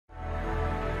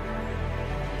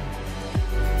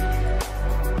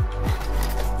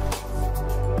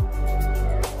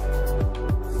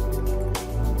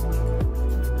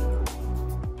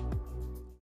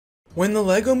When the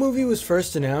Lego Movie was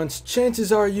first announced,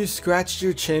 chances are you scratched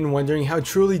your chin wondering how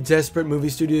truly desperate movie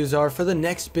studios are for the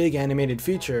next big animated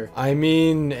feature. I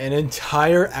mean, an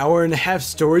entire hour-and-a-half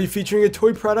story featuring a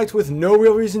toy product with no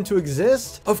real reason to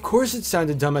exist? Of course it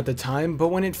sounded dumb at the time, but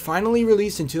when it finally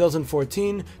released in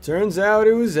 2014, turns out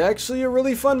it was actually a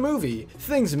really fun movie.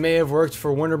 Things may have worked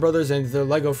for Warner Brothers and their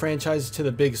Lego franchise to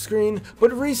the big screen,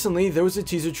 but recently there was a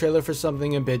teaser trailer for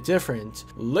something a bit different.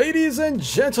 Ladies and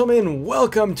gentlemen,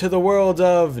 welcome to the world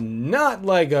of not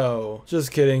Lego.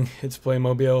 Just kidding, it's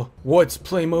Playmobil. What's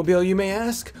Playmobil, you may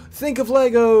ask? Think of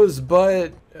Legos,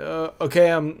 but okay,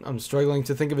 I'm struggling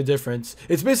to think of a difference.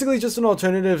 It's basically just an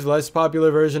alternative, less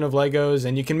popular version of Legos,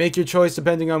 and you can make your choice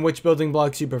depending on which building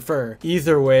blocks you prefer.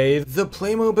 Either way, the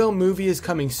Playmobil movie is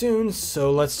coming soon, so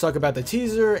let's talk about the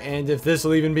teaser and if this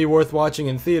will even be worth watching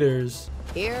in theaters.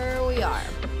 Here we are.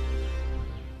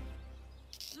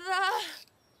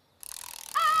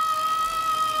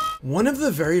 One of the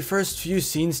very first few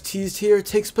scenes teased here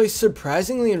takes place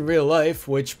surprisingly in real life,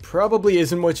 which probably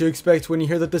isn't what you expect when you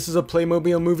hear that this is a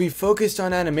Playmobil movie focused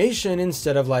on animation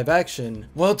instead of live action.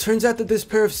 Well, it turns out that this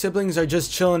pair of siblings are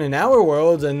just chilling in our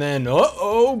world, and then,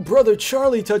 uh-oh, brother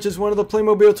Charlie touches one of the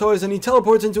Playmobil toys and he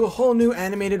teleports into a whole new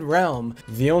animated realm.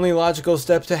 The only logical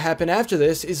step to happen after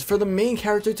this is for the main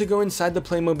character to go inside the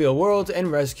Playmobil world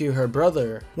and rescue her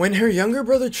brother. When her younger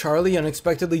brother Charlie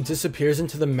unexpectedly disappears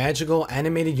into the magical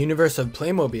animated universe of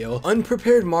Playmobil,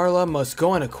 unprepared Marla must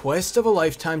go on a quest of a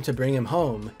lifetime to bring him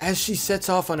home. As she sets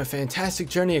off on a fantastic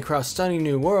journey across stunning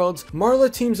new worlds, Marla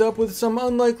teams up with some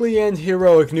unlikely and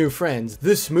heroic new friends.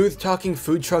 The smooth-talking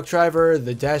food truck driver,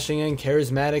 the dashing and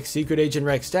charismatic secret agent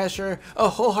Rex Dasher, a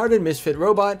wholehearted misfit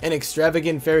robot, an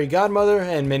extravagant fairy godmother,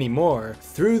 and many more.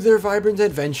 Through their vibrant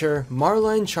adventure,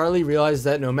 Marla and Charlie realize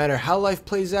that no matter how life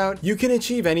plays out, you can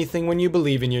achieve anything when you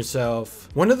believe in yourself.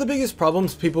 One of the biggest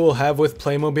problems people will have with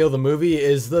Playmobil the movie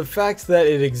is the fact that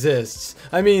it exists.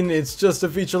 I mean, it's just a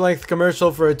feature-length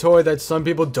commercial for a toy that some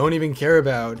people don't even care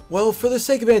about. Well, for the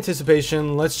sake of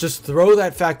anticipation, let's just throw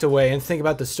that fact away and think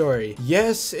about the story.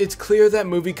 Yes, it's clear that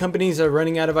movie companies are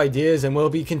running out of ideas and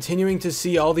we'll be continuing to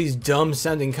see all these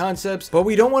dumb-sounding concepts, but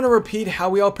we don't want to repeat how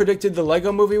we all predicted the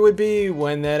Lego movie would be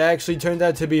when that actually turned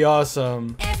out to be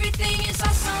awesome. Everything is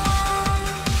awesome.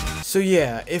 So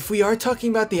yeah, if we are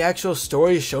talking about the actual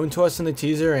story shown to us in the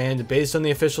teaser and based on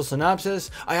the official synopsis,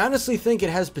 I honestly think it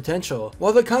has potential.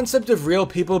 While the concept of real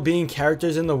people being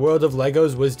characters in the world of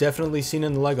Legos was definitely seen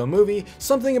in the Lego movie,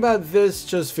 something about this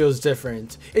just feels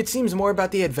different. It seems more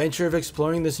about the adventure of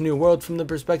exploring this new world from the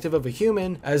perspective of a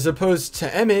human, as opposed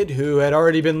to Emmett, who had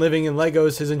already been living in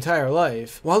Legos his entire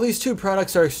life. While these two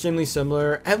products are extremely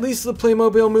similar, at least the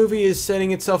Playmobil movie is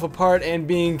setting itself apart and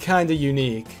being kinda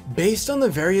unique. Based on the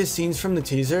various scenes from the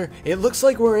teaser, it looks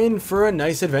like we're in for a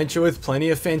nice adventure with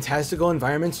plenty of fantastical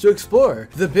environments to explore.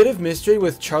 The bit of mystery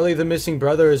with Charlie the missing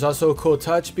brother is also a cool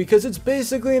touch because it's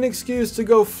basically an excuse to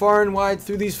go far and wide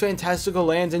through these fantastical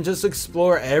lands and just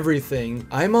explore everything.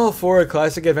 I'm all for a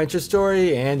classic adventure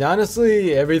story, and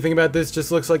honestly, everything about this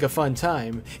just looks like a fun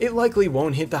time. It likely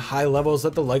won't hit the high levels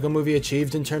that the Lego movie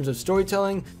achieved in terms of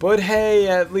storytelling, but hey,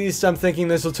 at least I'm thinking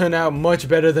this will turn out much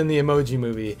better than the Emoji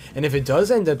Movie, and if it does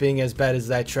end up being as bad as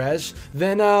that trash,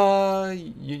 then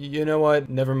you know what,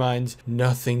 never mind.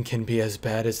 Nothing can be as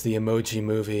bad as the Emoji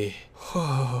Movie.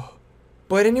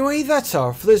 But anyway, that's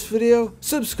all for this video.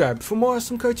 Subscribe for more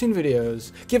awesome cartoon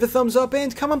videos. Give a thumbs up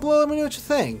and comment below, let me know what you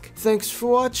think. Thanks for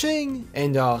watching,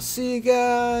 and I'll see you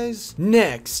guys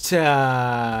next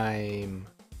time.